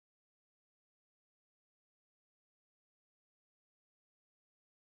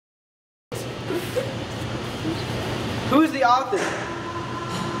the author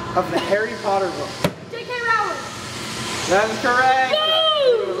of the Harry Potter book? J.K. Rowling. That is correct.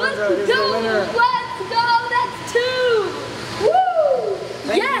 Woo! Let's go! Let's go! That's 2! Woo!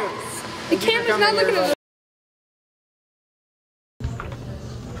 Thank yes! you. The camera's not looking at me.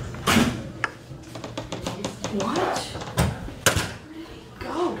 What? Where did he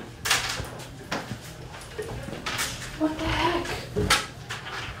go? What the heck?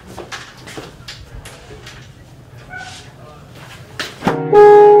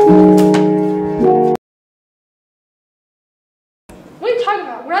 What are you talking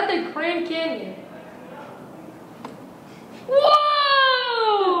about? We're at the Grand Canyon.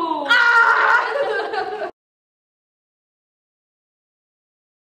 Whoa! Ah!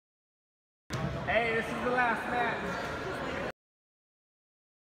 Hey, this is the last match.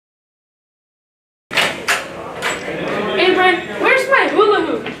 Hey, Brian, where's my hula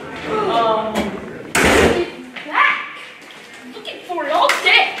hoop? It's back. I'm looking for it all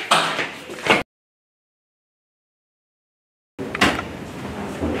day.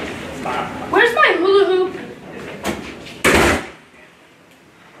 Where's my hula hoop?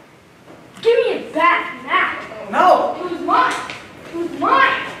 Give me it back now. No. It was mine. It was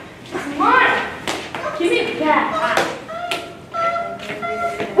mine. It's mine. Give me it back.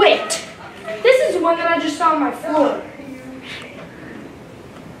 Wait. This is the one that I just saw on my floor.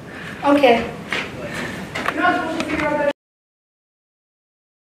 Okay. You're not supposed to figure out that.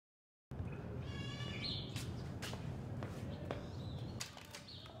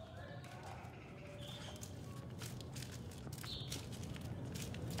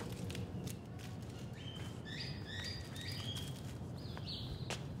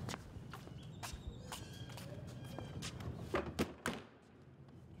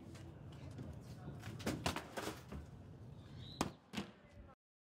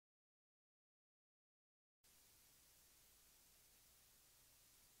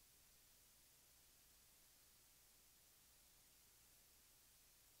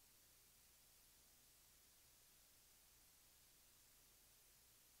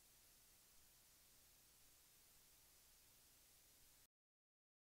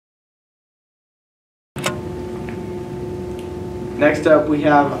 Next up, we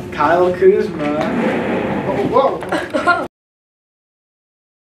have Kyle Kuzma. Oh, whoa.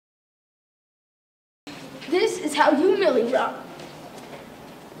 This is how you Millie rock.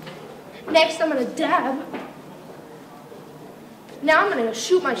 Next, I'm gonna dab. Now I'm gonna go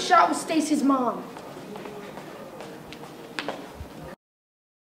shoot my shot with Stacy's mom.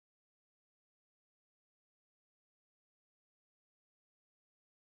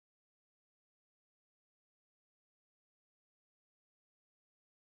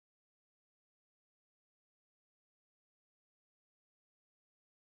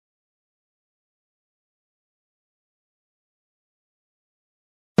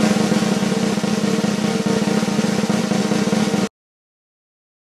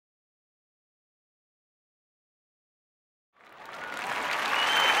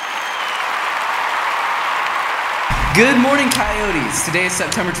 Good morning, Coyotes. Today is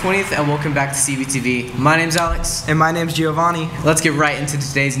September 20th, and welcome back to CBTV. My name's Alex. And my name's Giovanni. Let's get right into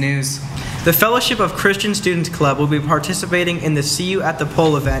today's news. The Fellowship of Christian Students Club will be participating in the See You at the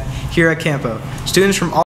Pole event here at Campo. Students from all